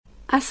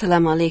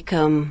Assalamu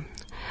alaikum.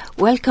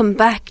 Welcome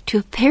back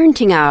to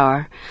Parenting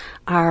Hour,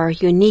 our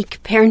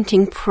unique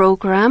parenting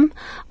program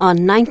on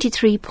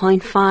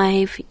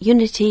 93.5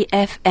 Unity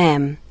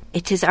FM.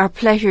 It is our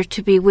pleasure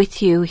to be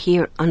with you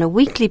here on a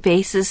weekly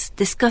basis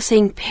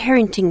discussing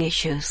parenting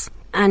issues.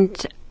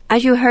 And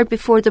as you heard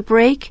before the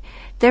break,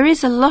 there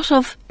is a lot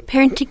of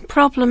parenting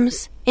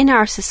problems in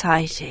our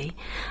society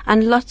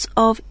and lots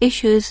of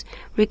issues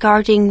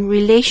regarding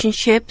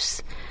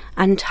relationships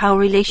and how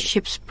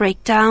relationships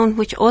break down,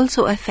 which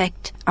also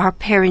affect our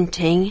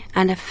parenting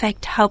and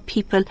affect how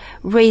people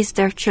raise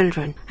their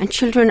children. And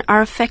children are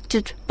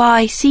affected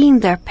by seeing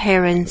their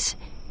parents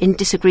in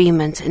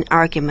disagreements and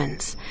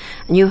arguments.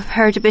 And you've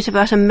heard a bit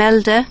about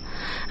Imelda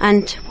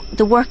and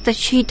the work that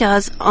she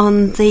does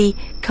on the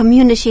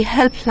community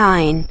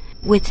helpline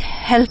with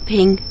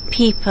helping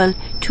people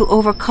to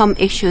overcome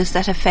issues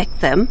that affect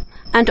them.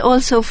 And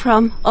also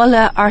from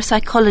Ola, our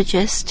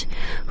psychologist,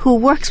 who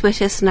works with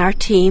us in our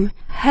team,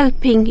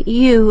 helping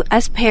you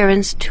as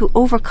parents to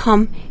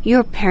overcome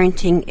your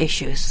parenting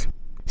issues.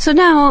 So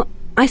now,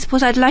 I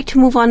suppose I'd like to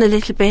move on a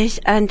little bit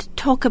and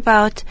talk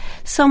about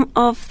some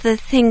of the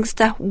things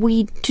that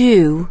we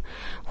do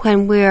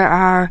when we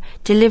are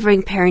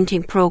delivering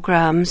parenting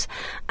programs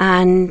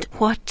and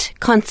what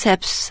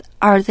concepts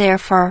are there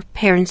for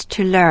parents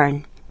to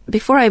learn.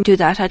 Before I do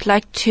that, I'd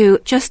like to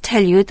just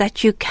tell you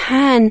that you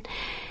can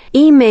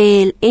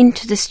email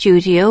into the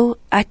studio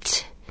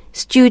at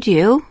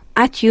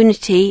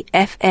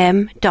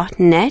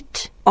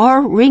studio@unityfm.net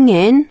or ring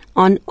in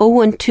on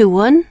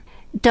 0121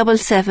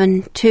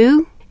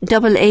 772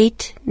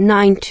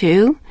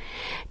 8892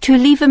 to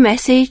leave a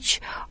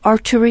message or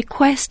to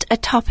request a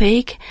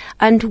topic,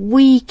 and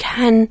we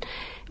can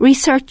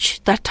research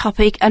that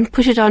topic and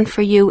put it on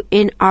for you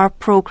in our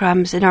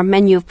programs, in our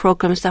menu of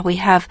programs that we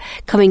have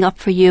coming up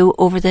for you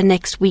over the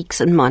next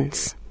weeks and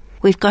months.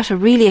 We've got a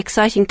really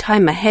exciting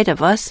time ahead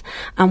of us,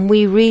 and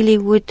we really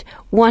would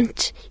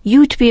want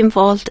you to be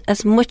involved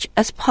as much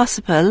as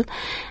possible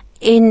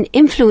in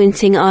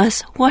influencing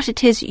us what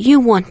it is you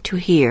want to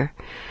hear,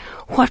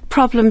 what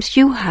problems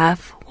you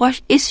have,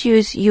 what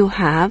issues you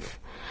have,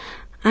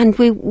 and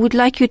we would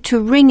like you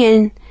to ring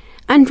in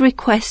and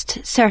request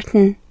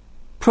certain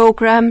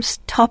programs,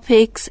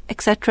 topics,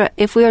 etc.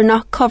 if we are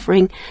not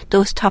covering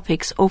those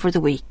topics over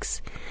the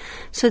weeks.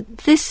 So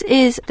this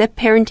is the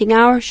Parenting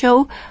Hour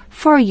show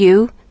for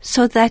you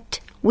so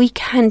that we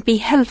can be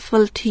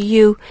helpful to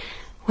you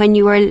when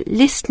you are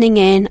listening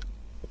in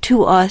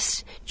to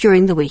us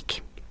during the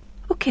week.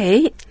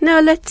 Okay,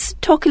 now let's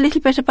talk a little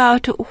bit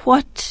about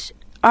what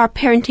our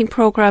parenting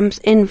programs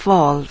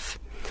involve.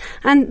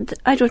 And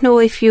I don't know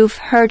if you've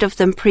heard of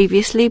them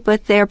previously,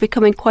 but they're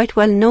becoming quite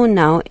well known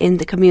now in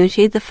the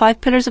community, the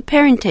 5 Pillars of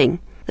Parenting.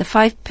 The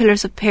 5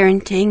 Pillars of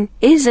Parenting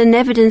is an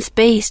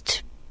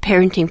evidence-based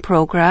parenting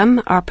program,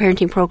 our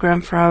parenting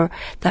program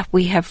that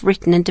we have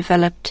written and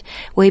developed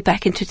way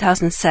back in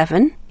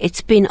 2007.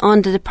 It's been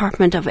on the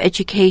Department of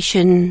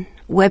Education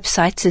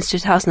website since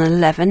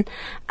 2011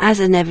 as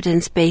an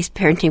evidence-based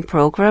parenting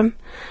program.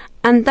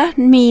 And that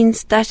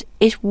means that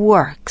it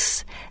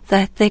works,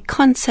 that the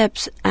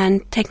concepts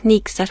and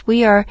techniques that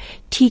we are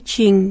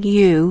teaching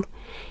you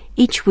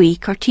each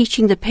week or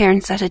teaching the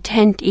parents that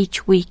attend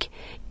each week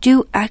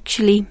do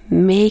actually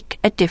make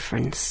a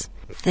difference.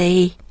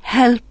 They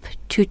help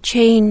to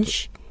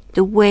change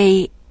the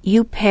way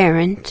you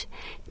parent,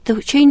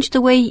 to change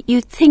the way you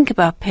think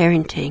about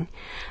parenting,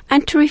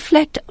 and to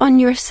reflect on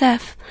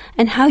yourself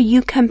and how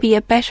you can be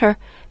a better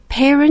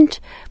parent,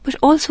 but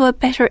also a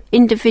better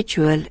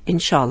individual,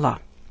 inshallah.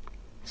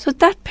 So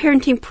that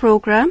parenting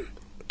program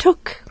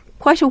took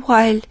quite a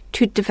while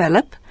to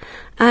develop,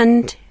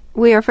 and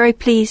we are very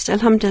pleased,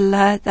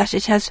 alhamdulillah, that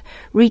it has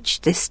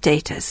reached this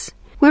status.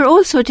 We're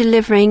also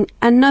delivering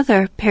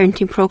another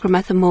parenting program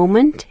at the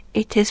moment.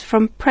 It is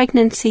from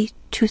pregnancy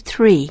to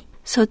 3.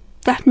 So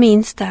that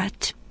means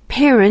that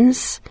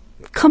parents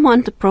come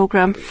on the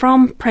program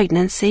from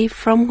pregnancy,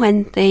 from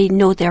when they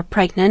know they're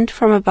pregnant,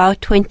 from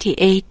about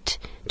 28,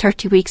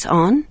 30 weeks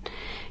on,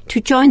 to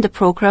join the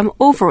program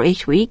over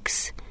 8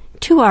 weeks,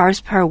 2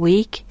 hours per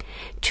week,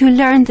 to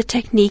learn the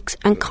techniques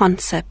and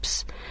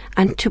concepts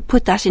and to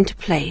put that into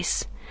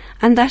place.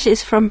 And that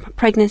is from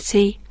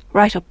pregnancy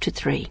right up to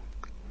 3.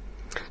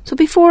 So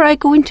before I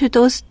go into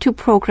those 2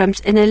 programs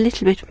in a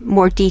little bit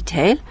more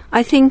detail,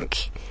 I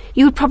think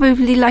you would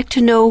probably like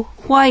to know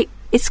why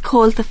it's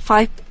called the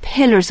 5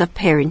 Pillars of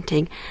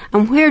Parenting,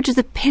 and where do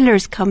the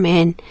pillars come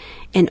in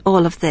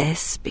all of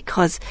this,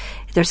 because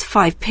there's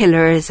 5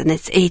 pillars and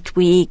it's 8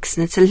 weeks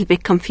and it's a little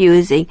bit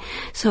confusing.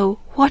 So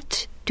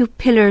what do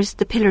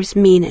the pillars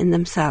mean in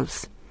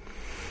themselves?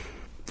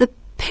 The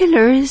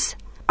pillars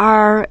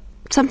are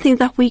something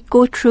that we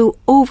go through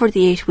over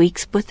the 8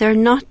 weeks, but they're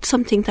not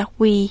something that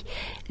we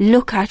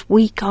look at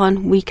week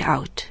on, week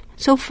out.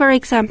 So, for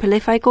example,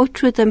 if I go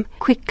through them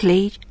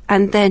quickly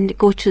and then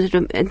go through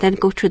them in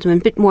a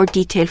bit more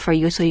detail for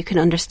you so you can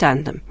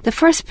understand them. The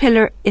first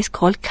pillar is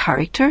called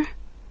character.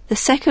 The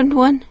second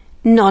one,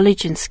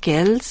 knowledge and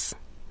skills.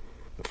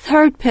 The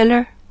third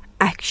pillar,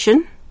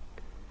 action.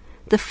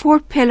 the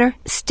fourth pillar,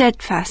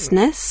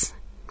 steadfastness,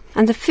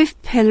 and the fifth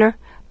pillar,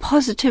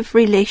 positive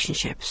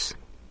relationships.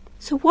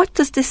 So what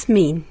does this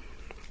mean?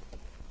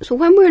 So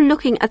when we're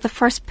looking at the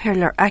first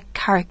pillar, at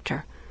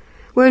character,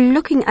 we're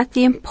looking at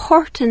the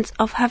importance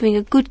of having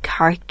a good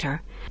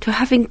character, to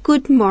having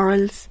good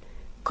morals,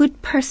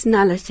 good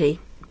personality,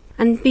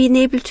 and being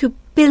able to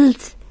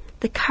build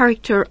the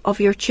character of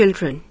your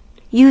children,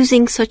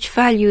 using such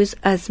values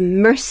as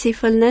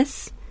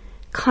mercifulness,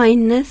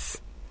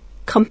 kindness,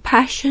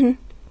 compassion,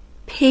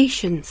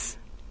 patience.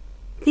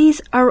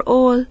 These are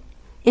all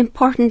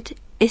important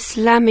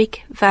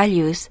Islamic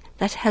values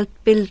that help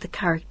build the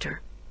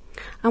character.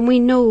 And we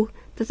know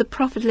that the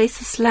Prophet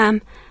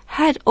ﷺ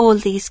had all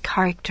these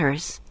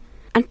characters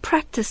and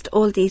practiced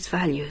all these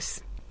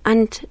values.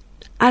 And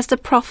as the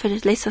Prophet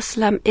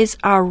ﷺ is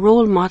our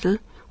role model,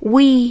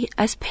 we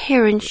as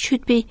parents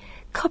should be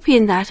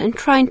copying that and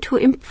trying to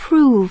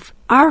improve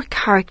our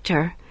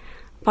character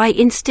by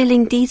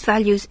instilling these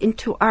values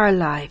into our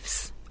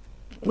lives.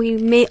 We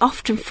may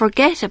often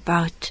forget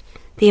about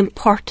the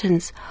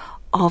importance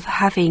of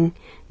having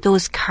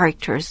those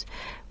characters,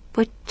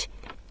 but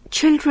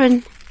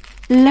children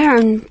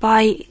learn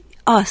by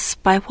us,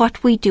 by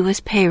what we do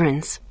as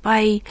parents,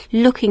 by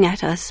looking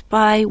at us,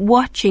 by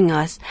watching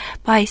us,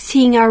 by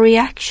seeing our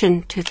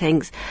reaction to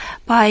things,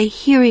 by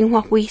hearing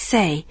what we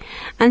say.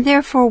 And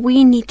therefore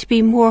we need to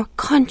be more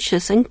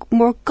conscious and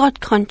more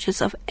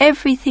God-conscious of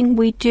everything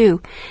we do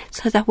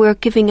so that we're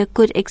giving a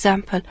good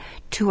example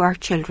to our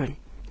children.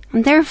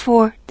 And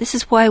therefore, this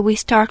is why we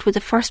start with the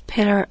first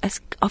pillar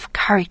of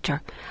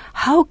character.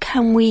 How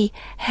can we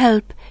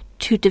help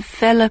to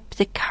develop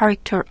the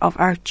character of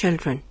our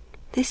children?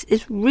 This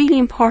is really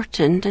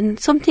important and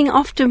something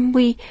often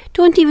we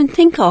don't even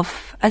think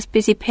of as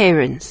busy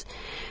parents.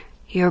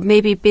 You're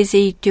maybe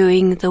busy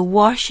doing the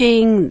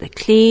washing, the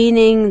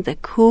cleaning, the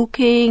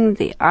cooking,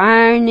 the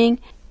ironing,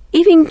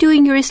 even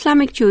doing your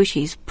Islamic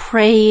duties,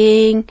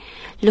 praying,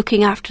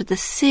 looking after the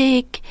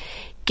sick,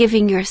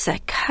 giving your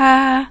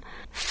zakah,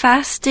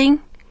 fasting.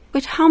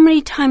 But how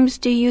many times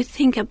do you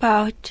think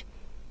about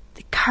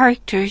the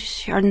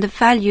characters and the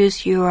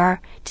values you are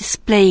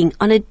displaying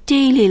on a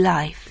daily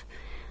life,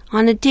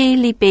 on a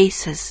daily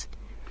basis?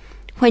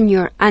 When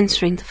you're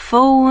answering the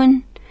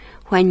phone,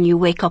 when you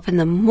wake up in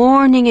the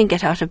morning and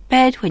get out of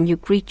bed, when you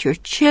greet your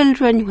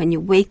children, when you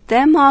wake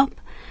them up.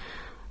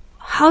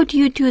 How do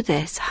you do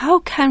this? How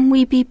can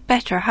we be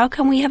better? How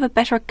can we have a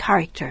better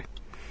character?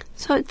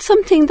 So it's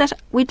something that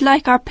we'd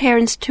like our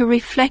parents to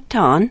reflect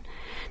on,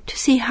 to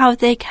see how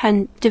they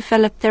can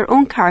develop their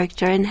own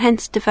character and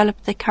hence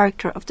develop the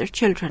character of their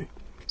children.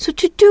 So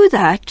to do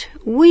that,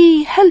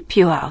 we help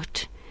you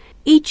out.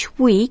 Each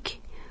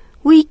week,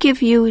 we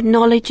give you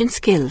knowledge and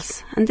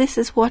skills, and this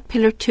is what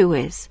Pillar 2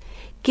 is,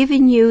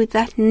 giving you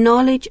that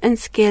knowledge and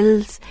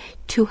skills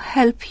to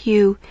help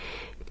you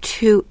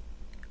to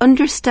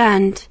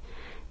understand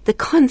the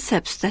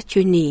concepts that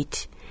you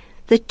need,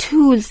 the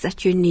tools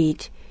that you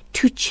need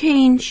to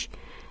change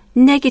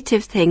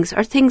negative things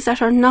or things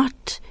that are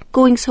not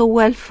going so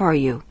well for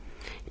you,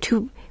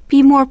 to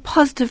be a more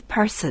positive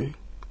person.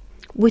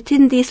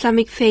 Within the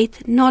Islamic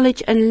faith,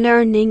 knowledge and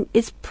learning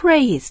is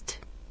praised.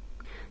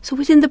 So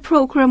within the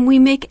program, we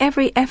make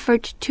every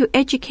effort to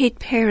educate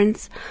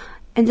parents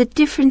in the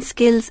different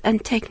skills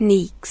and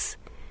techniques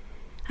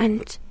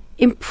and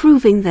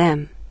improving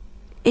them,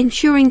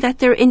 ensuring that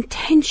their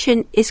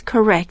intention is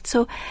correct.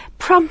 So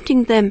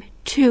prompting them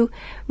to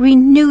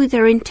renew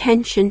their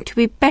intention to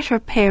be better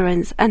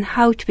parents and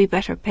how to be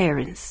better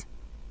parents.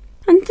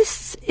 And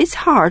this is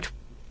hard.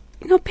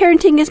 You know,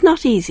 parenting is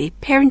not easy.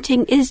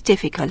 Parenting is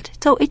difficult.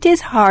 So it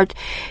is hard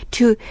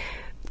to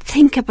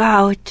think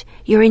about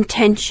your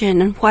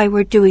intention and why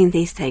we're doing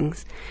these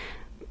things.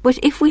 But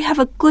if we have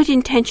a good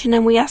intention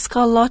and we ask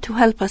Allah to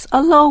help us,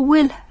 Allah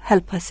will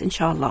help us,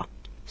 inshallah.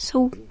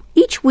 So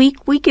each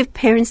week we give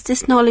parents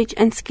this knowledge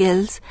and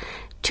skills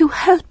to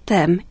help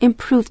them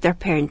improve their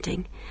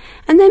parenting.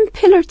 And then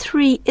Pillar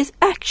 3 is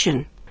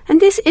action. And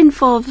this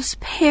involves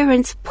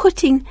parents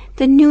putting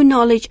the new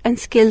knowledge and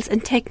skills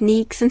and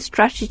techniques and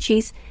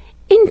strategies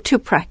into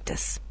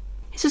practice.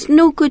 It's just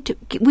no good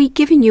we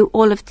giving you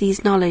all of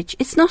these knowledge.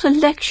 It's not a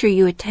lecture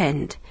you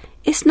attend.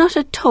 It's not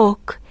a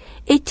talk.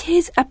 It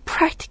is a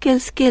practical,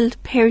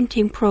 skilled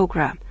parenting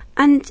program.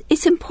 And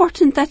it's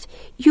important that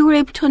you are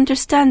able to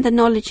understand the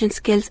knowledge and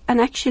skills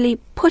and actually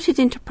put it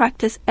into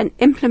practice and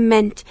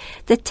implement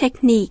the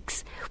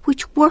techniques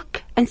which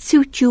work and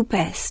suit you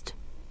best.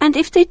 And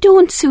if they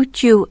don't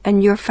suit you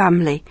and your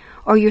family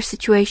or your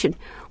situation,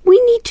 we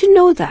need to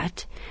know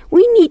that.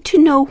 We need to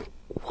know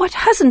what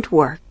hasn't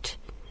worked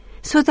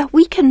so that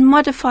we can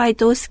modify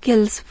those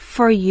skills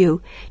for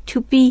you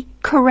to be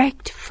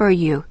correct for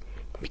you.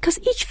 Because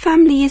each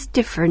family is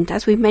different,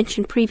 as we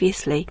mentioned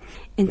previously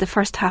in the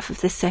first half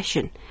of this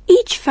session.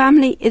 Each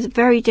family is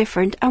very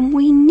different, and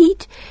we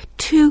need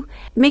to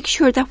make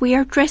sure that we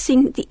are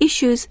addressing the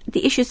issues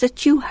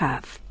that you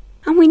have.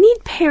 And we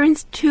need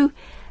parents to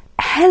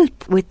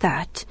help with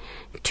that,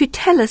 to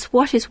tell us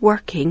what is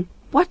working,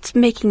 what's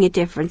making a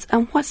difference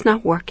and what's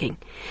not working,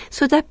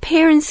 so that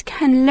parents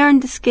can learn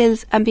the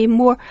skills and be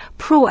more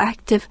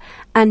proactive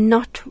and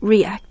not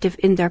reactive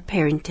in their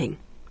parenting.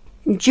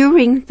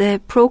 During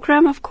the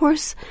programme, of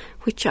course,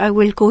 which I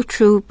will go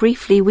through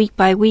briefly week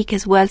by week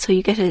as well, so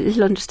you get a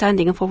little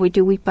understanding of what we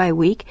do week by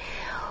week,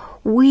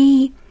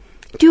 we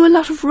do a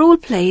lot of role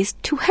plays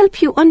to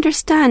help you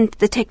understand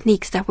the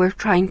techniques that we're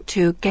trying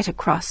to get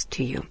across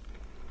to you.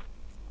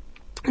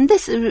 And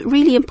this is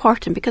really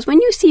important, because when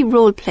you see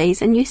role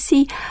plays and you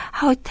see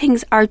how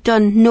things are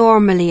done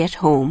normally at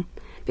home,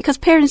 because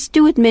parents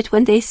do admit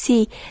when they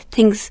see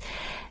things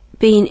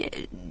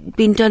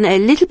being done a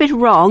little bit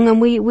wrong,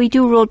 and we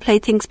do role play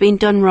things being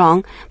done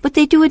wrong, but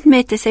they do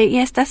admit, they say,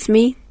 yes, that's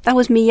me, that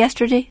was me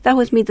yesterday, that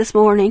was me this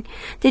morning.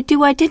 They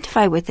do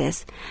identify with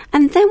this.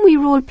 And then we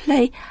role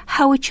play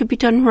how it should be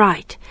done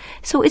right.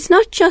 So it's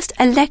not just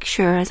a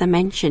lecture, as I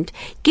mentioned,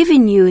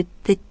 giving you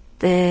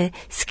the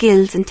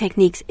skills and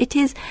techniques. It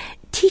is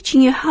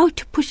teaching you how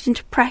to put it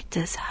into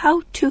practice,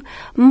 how to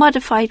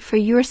modify it for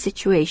your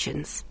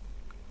situations.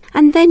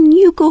 And then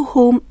you go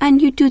home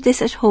and you do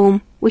this at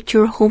home with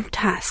your home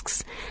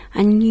tasks,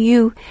 and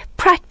you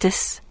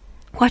practice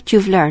what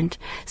you've learned.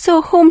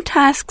 So home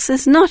tasks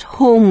is not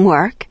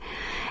homework.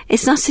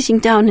 It's not sitting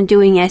down and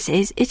doing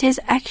essays. It is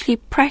actually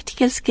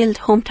practical skilled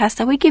home tasks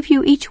that we give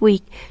you each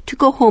week to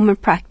go home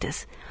and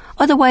practice.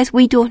 Otherwise,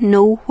 we don't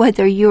know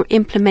whether you're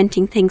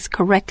implementing things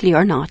correctly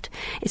or not.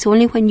 It's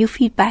only when you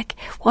feed back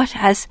what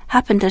has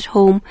happened at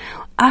home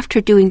after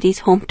doing these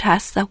home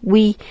tasks that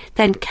we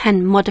then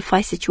can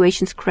modify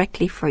situations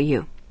correctly for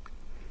you.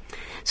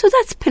 So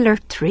that's pillar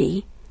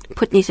 3,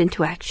 putting it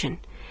into action.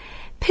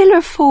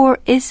 Pillar 4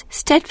 is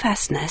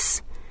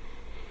steadfastness.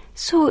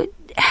 So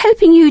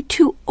helping you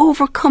to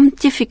overcome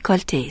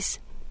difficulties,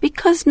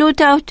 because no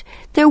doubt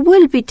there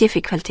will be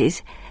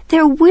difficulties.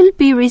 There will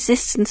be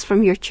resistance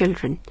from your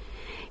children.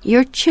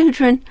 Your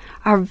children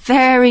are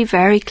very,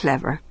 very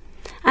clever,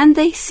 and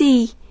they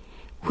see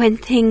when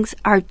things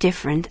are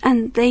different,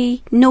 and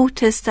they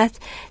notice that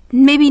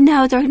maybe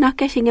now they're not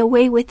getting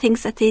away with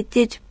things that they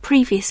did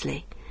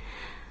previously.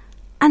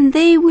 And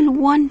they will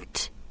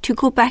want to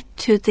go back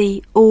to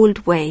the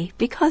old way,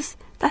 because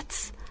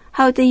that's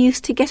how they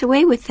used to get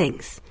away with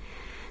things.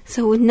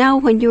 So now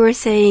when you are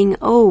saying,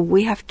 oh,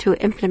 we have to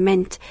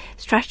implement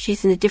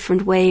strategies in a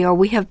different way, or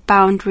we have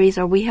boundaries,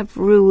 or we have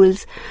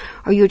rules,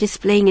 or you're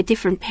displaying a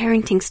different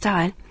parenting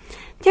style,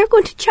 they're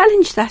going to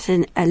challenge that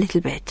in a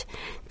little bit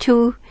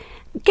to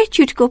get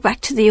you to go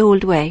back to the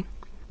old way.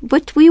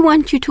 But we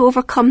want you to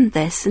overcome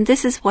this, and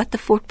this is what the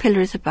 4th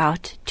pillar is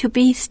about, to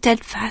be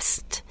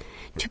steadfast,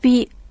 to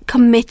be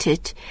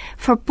committed,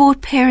 for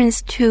both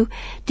parents to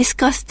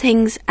discuss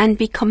things and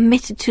be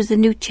committed to the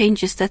new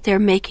changes that they're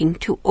making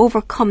to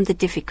overcome the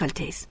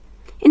difficulties.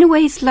 In a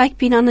way, it's like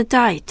being on a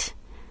diet.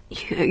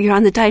 You're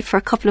on the diet for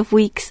a couple of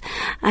weeks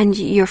and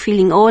you're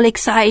feeling all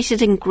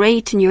excited and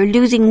great and you're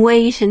losing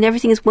weight and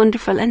everything is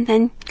wonderful, and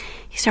then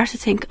you start to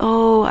think,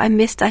 oh, I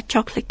miss that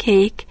chocolate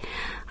cake,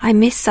 I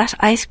miss that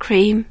ice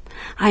cream,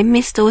 I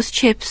miss those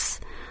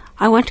chips,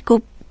 I want to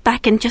go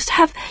back and just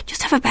have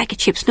a bag of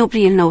chips,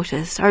 nobody will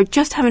notice, or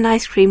just have an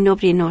ice cream,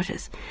 nobody will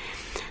notice.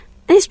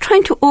 And it's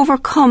trying to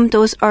overcome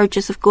those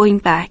urges of going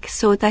back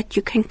so that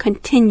you can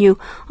continue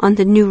on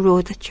the new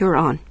road that you're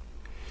on.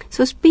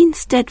 So it's being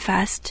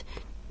steadfast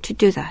to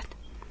do that.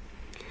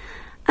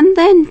 And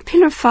then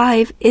pillar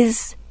 5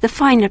 is the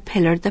final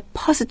pillar, the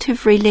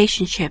positive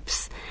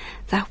relationships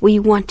that we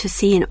want to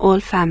see in all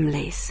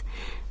families.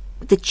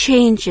 The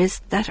changes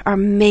that are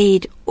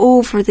made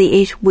over the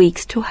 8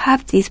 weeks to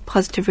have these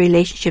positive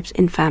relationships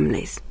in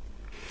families,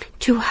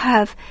 to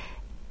have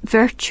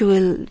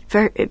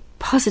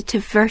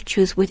positive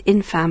virtues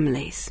within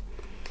families,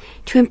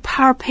 to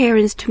empower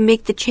parents to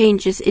make the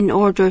changes in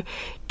order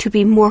to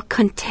be more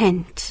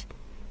content,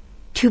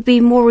 to be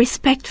more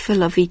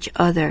respectful of each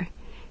other,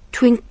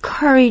 to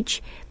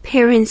encourage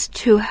parents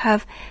to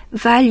have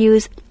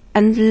values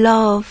and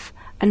love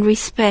and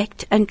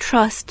respect and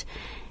trust,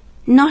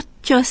 not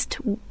just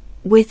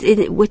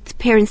with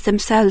parents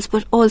themselves,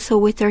 but also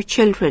with their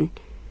children,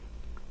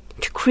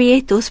 to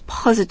create those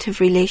positive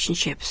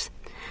relationships.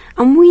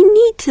 And we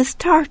need to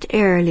start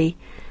early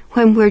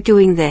when we're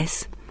doing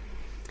this.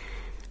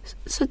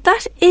 So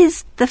that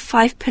is the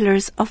 5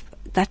 pillars of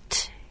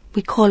that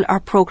we call our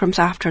programs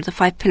after, the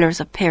 5 pillars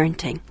of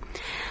parenting.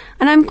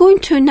 And I'm going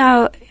to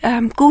now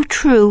go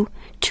through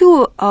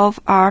 2 of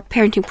our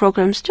parenting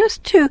programs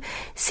just to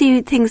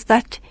see things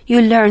that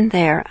you learn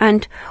there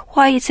and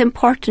why it's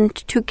important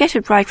to get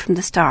it right from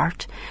the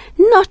start.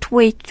 Not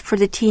wait for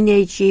the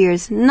teenage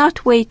years,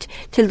 not wait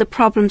till the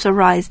problems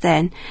arise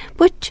then,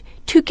 but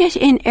to get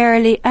in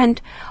early and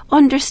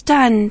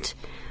understand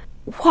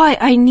why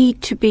I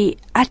need to be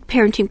at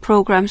parenting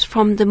programs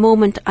from the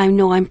moment I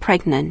know I'm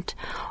pregnant.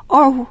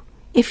 Or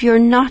if you're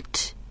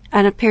not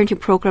at a parenting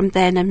program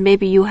then, and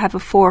maybe you have a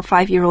 4 or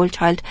 5 year old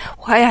child,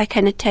 why I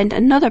can attend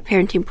another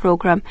parenting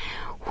program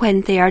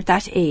when they are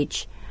that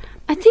age.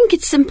 I think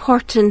it's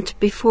important,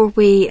 before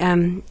we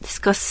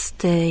discuss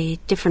the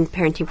different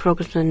parenting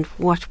programs and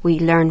what we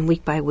learn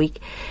week by week,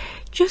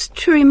 just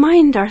to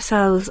remind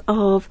ourselves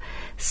of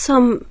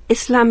some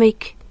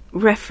Islamic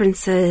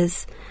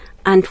references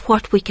and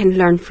what we can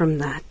learn from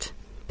that.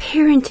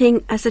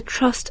 Parenting as a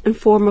trust and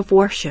form of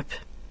worship.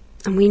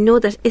 And we know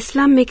that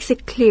Islam makes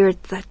it clear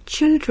that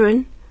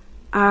children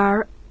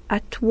are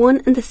at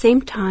one and the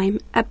same time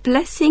a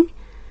blessing,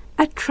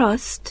 a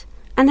trust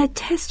and a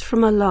test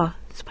from Allah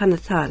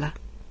subhanahu wa ta'ala.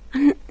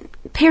 And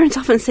parents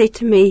often say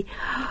to me,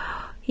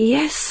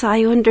 yes,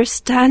 I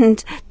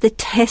understand the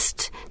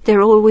test.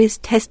 They're always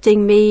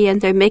testing me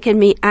and they're making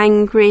me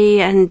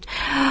angry and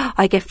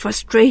I get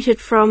frustrated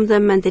from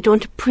them and they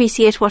don't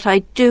appreciate what I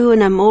do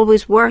and I'm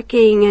always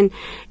working and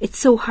it's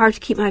so hard to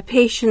keep my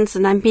patience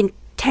and I'm being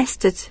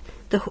tested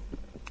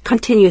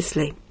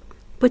continuously.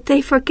 But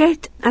they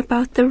forget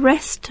about the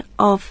rest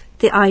of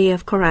the ayah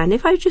of Quran.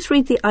 If I just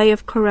read the ayah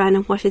of Quran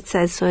and what it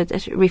says so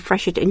that it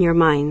refresh it in your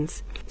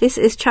minds. This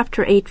is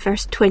chapter 8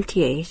 verse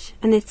 28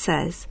 and it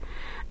says,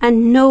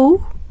 and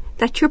know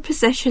that your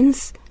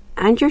possessions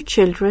and your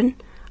children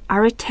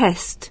are a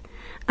test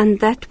and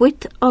that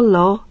with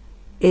Allah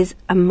is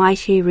a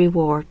mighty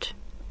reward.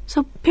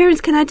 So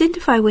parents can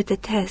identify with the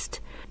test,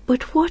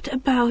 but what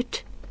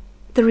about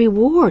the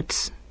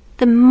rewards?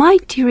 The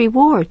mighty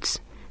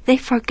rewards. They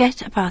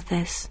forget about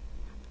this.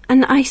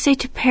 And I say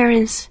to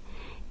parents,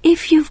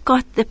 if you've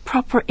got the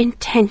proper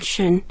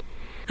intention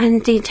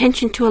and the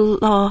intention to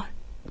Allah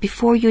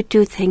before you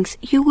do things,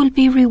 you will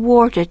be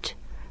rewarded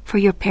for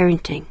your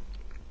parenting.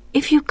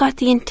 If you've got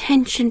the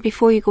intention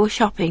before you go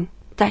shopping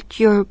that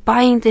you're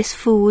buying this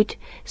food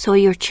so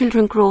your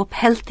children grow up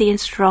healthy and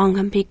strong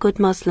and be good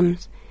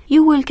Muslims,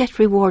 you will get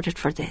rewarded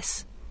for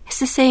this. It's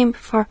the same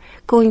for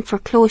going for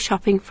clothes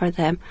shopping for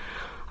them,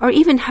 or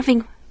even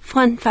having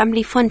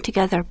family fun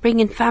together,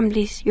 bringing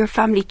your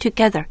family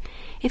together.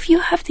 If you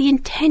have the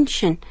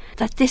intention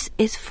that this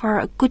is for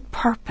a good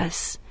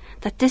purpose,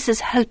 that this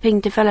is helping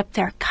develop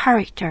their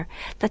character,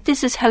 that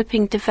this is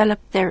helping develop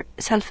their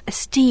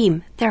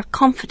self-esteem, their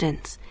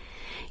confidence,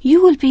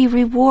 you will be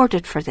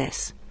rewarded for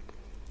this.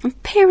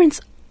 And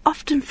parents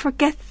often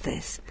forget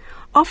this,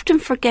 often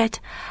forget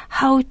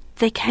how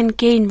they can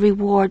gain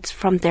rewards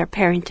from their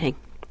parenting.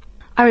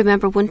 I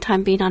remember one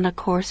time being on a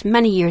course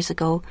many years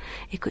ago.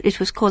 It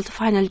was called the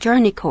Final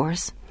Journey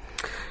course.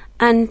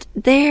 And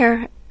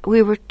there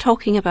we were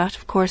talking about,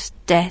 of course,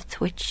 death,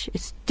 which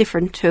is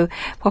different to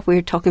what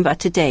we're talking about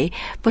today.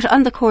 But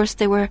on the course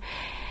they were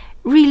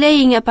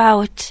relaying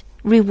about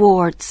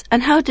rewards.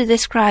 And how they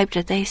described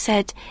it, they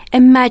said,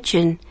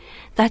 imagine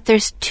that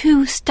there's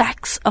 2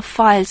 stacks of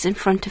files in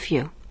front of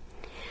you.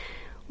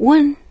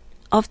 One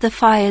of the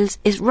files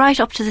is right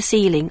up to the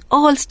ceiling,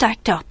 all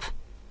stacked up.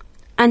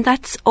 And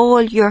that's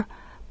all your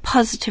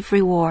positive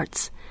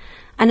rewards.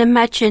 And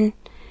imagine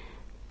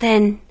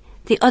then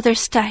the other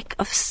stack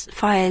of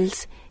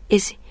files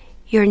is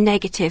your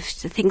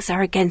negatives, the things that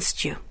are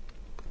against you.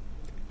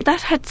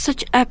 That had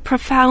such a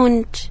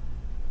profound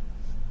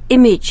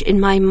image in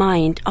my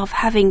mind of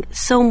having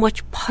so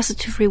much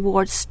positive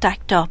rewards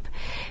stacked up,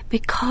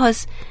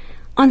 because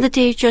on the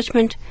Day of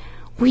Judgment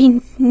we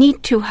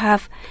need to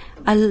have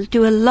a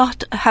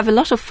lot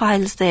of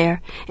files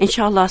there,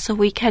 inshallah, so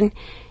we can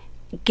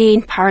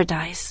gain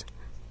paradise.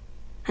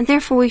 And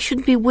therefore we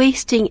shouldn't be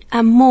wasting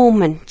a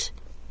moment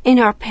in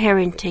our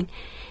parenting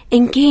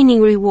in gaining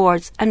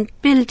rewards and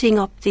building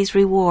up these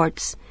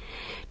rewards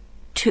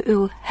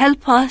to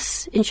help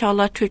us,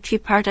 inshallah, to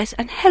achieve paradise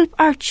and help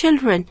our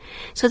children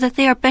so that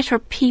they are better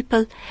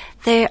people,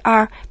 they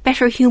are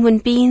better human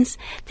beings,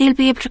 they'll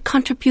be able to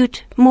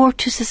contribute more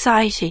to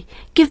society,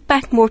 give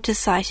back more to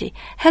society,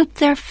 help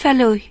their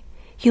fellow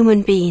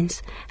human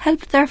beings,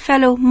 help their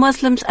fellow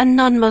Muslims and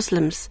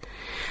non-Muslims,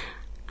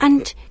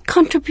 and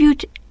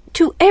contribute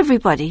to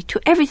everybody, to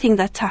everything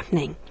that's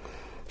happening.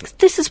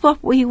 This is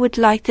what we would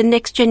like the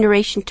next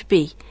generation to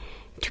be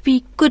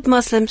good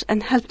Muslims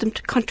and help them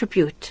to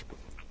contribute.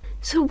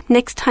 So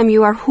next time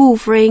you are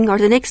hoovering, or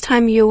the next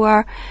time you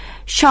are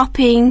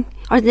shopping,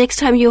 or the next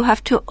time you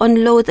have to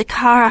unload the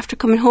car after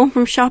coming home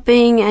from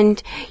shopping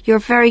and you're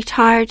very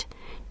tired,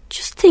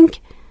 just think,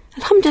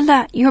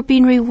 alhamdulillah, you're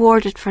being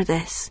rewarded for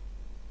this.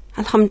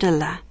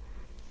 Alhamdulillah.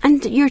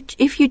 And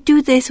if you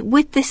do this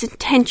with this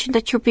intention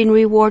that you're being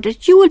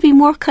rewarded, you will be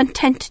more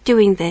content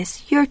doing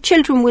this. Your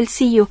children will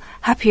see you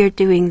happier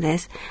doing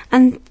this,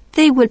 and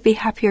they will be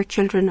happier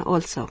children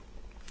also,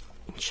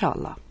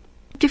 inshallah.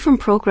 Different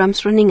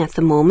programs running at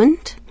the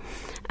moment,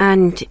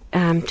 and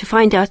to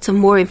find out some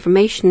more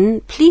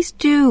information, please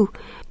do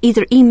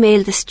either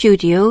email the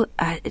studio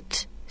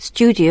at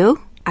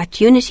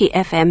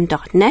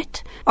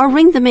studio@unityfm.net or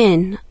ring them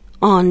in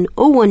on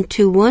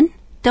 0121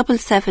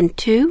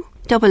 772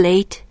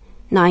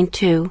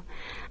 8892,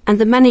 and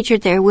the manager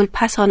there will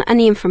pass on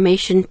any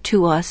information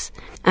to us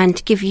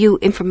and give you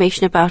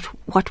information about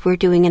what we're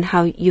doing and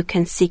how you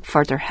can seek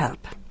further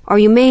help. Or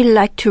you may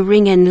like to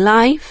ring in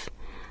live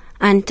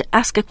and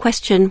ask a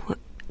question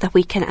that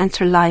we can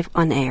answer live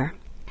on air.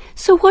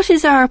 So what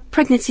is our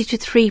Pregnancy to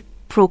 3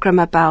 programme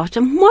about,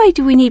 and why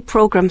do we need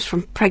programmes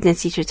from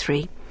Pregnancy to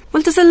 3?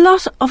 Well, there's a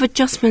lot of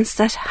adjustments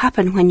that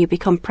happen when you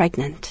become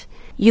pregnant.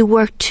 You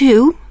work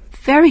 2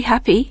 very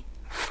happy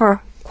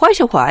for quite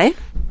a while,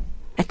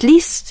 at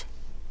least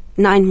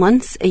 9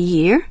 months, a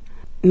year,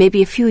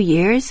 maybe a few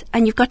years,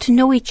 and you've got to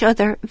know each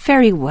other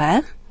very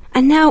well.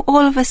 And now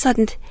all of a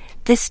sudden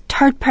this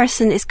third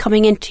person is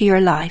coming into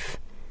your life.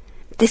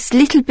 This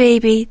little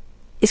baby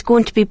is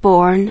going to be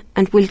born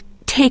and will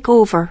take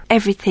over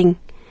everything.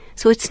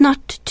 So it's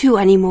not 2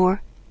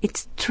 anymore,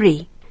 it's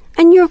 3.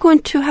 And you're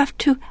going to have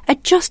to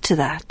adjust to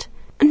that.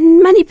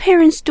 And many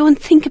parents don't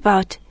think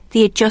about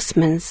the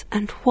adjustments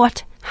and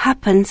what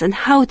happens and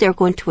how they're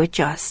going to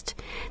adjust.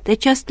 They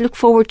just look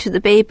forward to the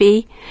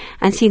baby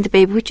and seeing the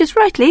baby, which is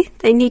rightly,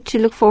 they need to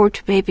look forward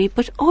to baby,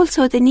 but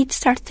also they need to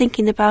start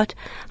thinking about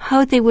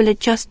how they will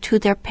adjust to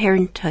their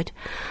parenthood,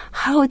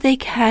 how they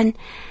can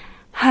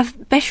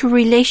have better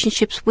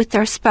relationships with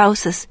their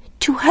spouses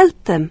to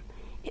help them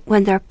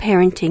when they're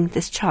parenting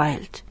this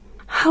child,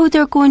 how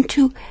they're going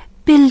to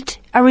build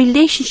a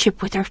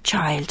relationship with their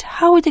child,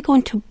 how are they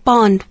going to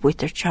bond with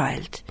their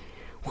child.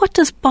 What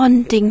does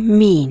bonding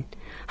mean?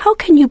 How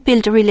can you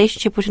build a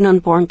relationship with an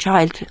unborn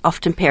child?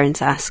 Often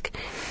parents ask.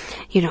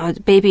 You know,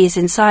 the baby is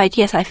inside.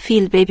 Yes, I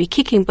feel the baby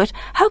kicking, but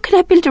how can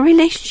I build a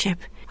relationship?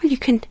 Well, you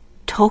can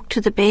talk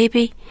to the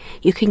baby.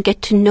 You can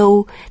get to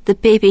know the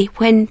baby.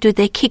 When do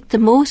they kick the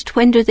most?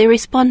 When do they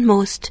respond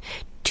most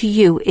to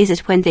you? Is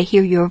it when they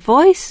hear your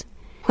voice?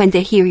 When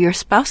they hear your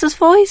spouse's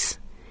voice?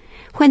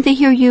 When they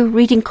hear you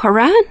reading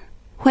Quran?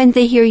 When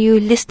they hear you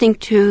listening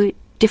to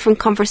different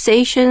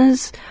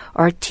conversations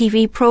or a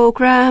TV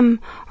program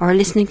or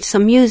listening to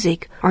some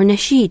music or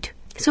nasheed.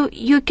 So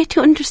you get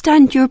to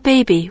understand your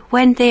baby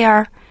when they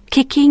are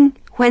kicking,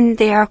 when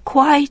they are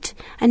quiet,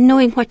 and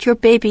knowing what your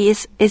baby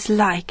is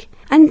like.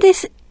 And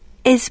this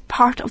is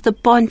part of the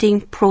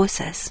bonding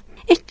process.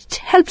 It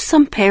helps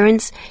some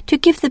parents to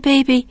give the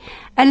baby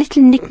a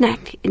little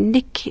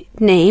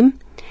nickname,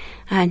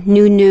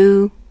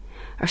 Nunu,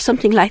 or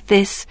something like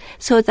this,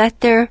 so that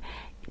they're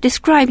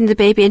describing the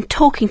baby and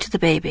talking to the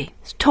baby,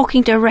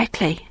 talking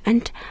directly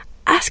and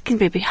asking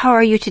the baby, how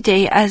are you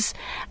today, as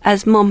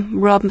mum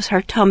rubs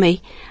her tummy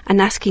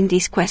and asking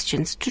these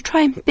questions to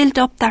try and build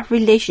up that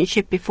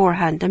relationship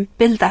beforehand and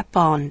build that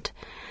bond.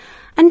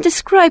 And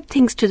describe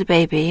things to the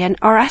baby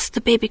or ask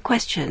the baby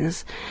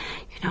questions.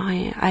 You know,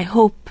 I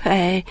hope,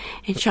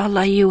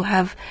 inshallah, you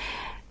have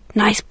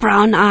nice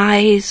brown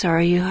eyes or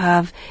you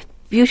have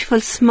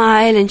beautiful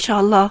smile,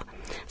 inshallah.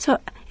 So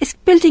it's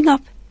building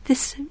up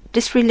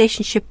this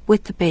relationship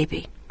with the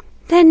baby.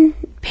 Then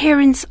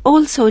parents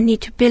also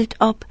need to build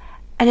up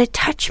an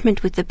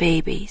attachment with the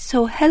baby,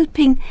 so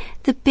helping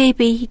the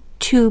baby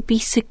to be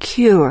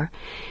secure,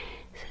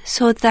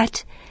 so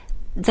that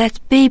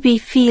baby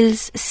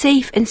feels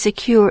safe and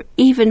secure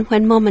even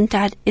when mum and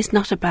dad is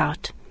not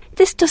about.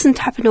 This doesn't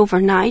happen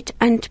overnight,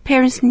 and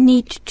parents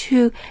need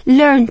to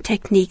learn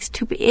techniques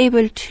to be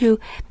able to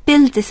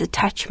build this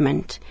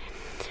attachment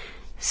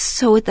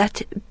so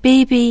that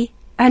baby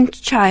and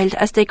child,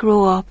 as they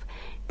grow up,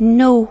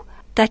 know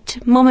that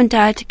mum and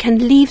dad can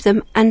leave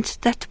them and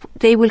that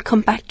they will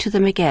come back to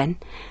them again.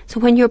 So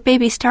when your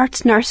baby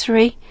starts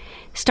nursery,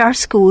 starts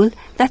school,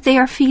 that they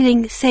are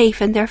feeling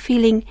safe and they're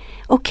feeling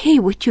okay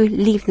with you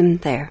leave them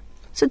there.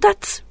 So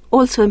that's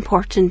also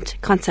important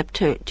concept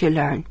to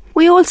learn.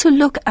 We also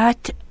look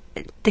at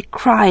the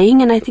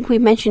crying, and I think we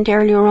mentioned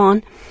earlier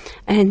on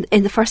in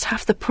the first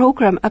half of the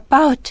programme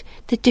about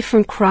the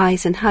different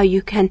cries and how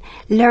you can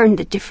learn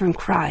the different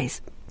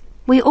cries.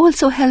 We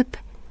also help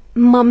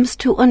mums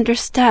to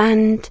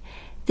understand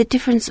the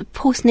difference of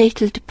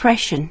postnatal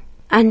depression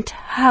and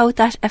how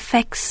that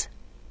affects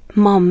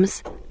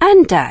mums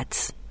and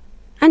dads.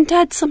 And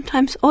dads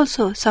sometimes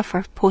also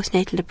suffer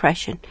postnatal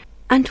depression.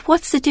 And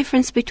what's the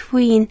difference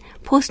between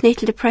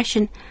postnatal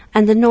depression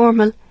and the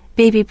normal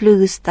baby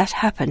blues that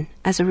happen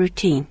as a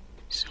routine?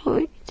 So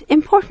it's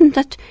important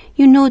that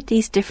you know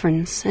these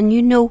differences and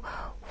you know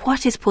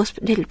what is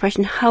postnatal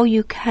depression, how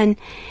you can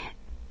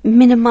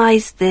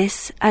minimise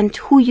this and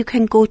who you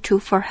can go to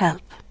for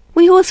help.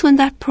 We also in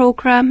that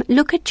programme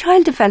look at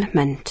child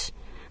development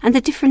and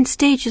the different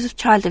stages of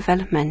child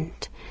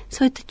development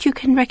so that you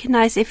can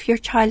recognise if your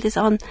child is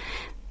on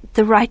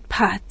the right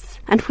path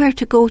and where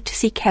to go to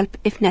seek help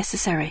if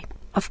necessary.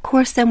 Of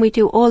course, then we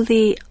do all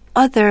the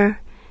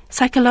other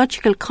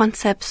psychological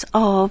concepts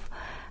of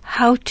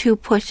how to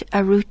put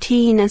a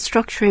routine and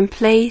structure in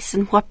place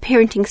and what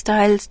parenting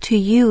styles to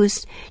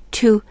use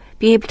to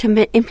be able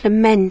to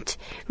implement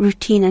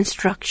routine and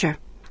structure.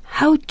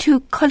 How to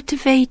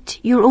cultivate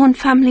your own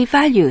family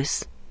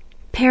values.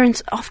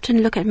 Parents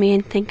often look at me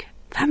and think,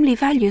 family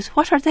values,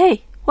 what are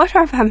they? What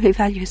are family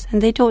values?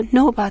 And they don't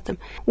know about them.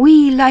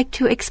 We like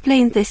to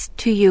explain this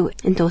to you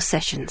in those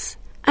sessions.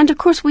 And of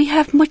course we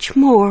have much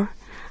more.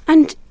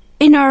 And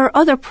in our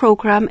other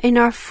programme, in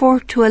our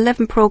 4 to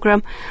 11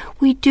 programme,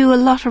 we do a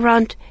lot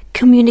around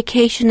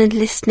communication and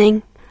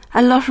listening,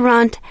 a lot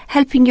around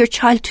helping your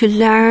child to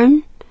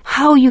learn,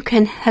 how you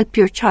can help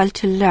your child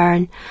to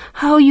learn,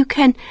 how you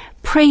can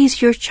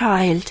praise your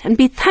child and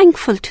be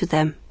thankful to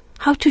them,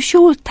 how to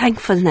show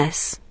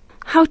thankfulness,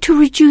 how to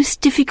reduce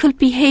difficult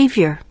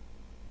behaviour,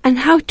 and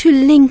how to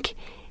link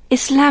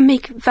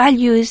Islamic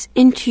values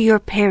into your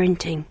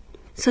parenting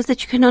so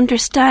that you can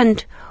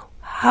understand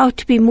how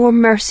to be more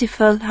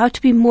merciful, how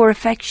to be more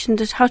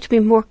affectionate, how to be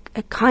more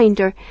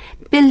kinder,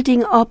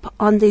 building up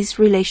on these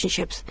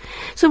relationships.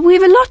 So we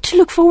have a lot to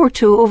look forward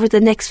to over the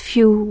next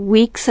few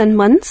weeks and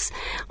months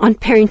on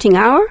Parenting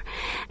Hour.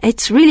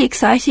 It's really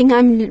exciting.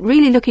 I'm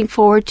really looking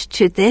forward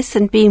to this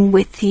and being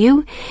with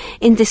you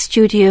in the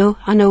studio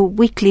on a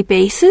weekly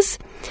basis.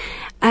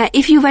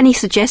 If you have any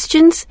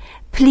suggestions,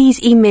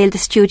 please email the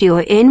studio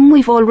in.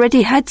 We've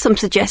already had some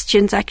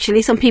suggestions,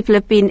 actually. Some people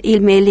have been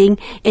emailing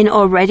in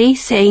already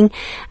saying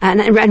and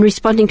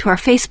responding to our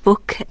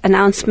Facebook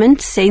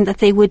announcement saying that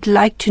they would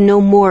like to know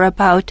more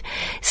about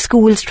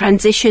schools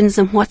transitions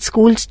and what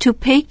schools to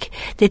pick.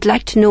 They'd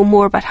like to know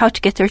more about how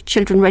to get their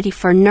children ready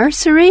for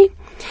nursery.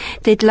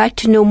 They'd like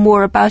to know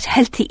more about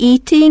healthy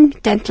eating,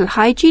 dental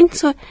hygiene.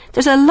 So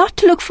there's a lot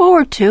to look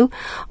forward to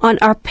on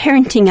our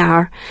Parenting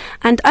Hour.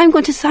 And I'm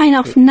going to sign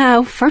off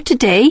now for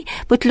today,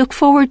 but look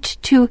forward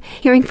to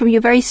hearing from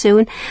you very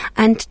soon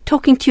and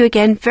talking to you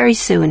again very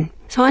soon.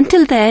 So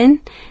until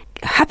then,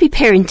 happy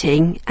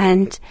parenting,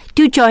 and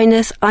do join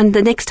us on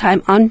the next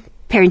time on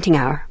Parenting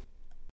Hour.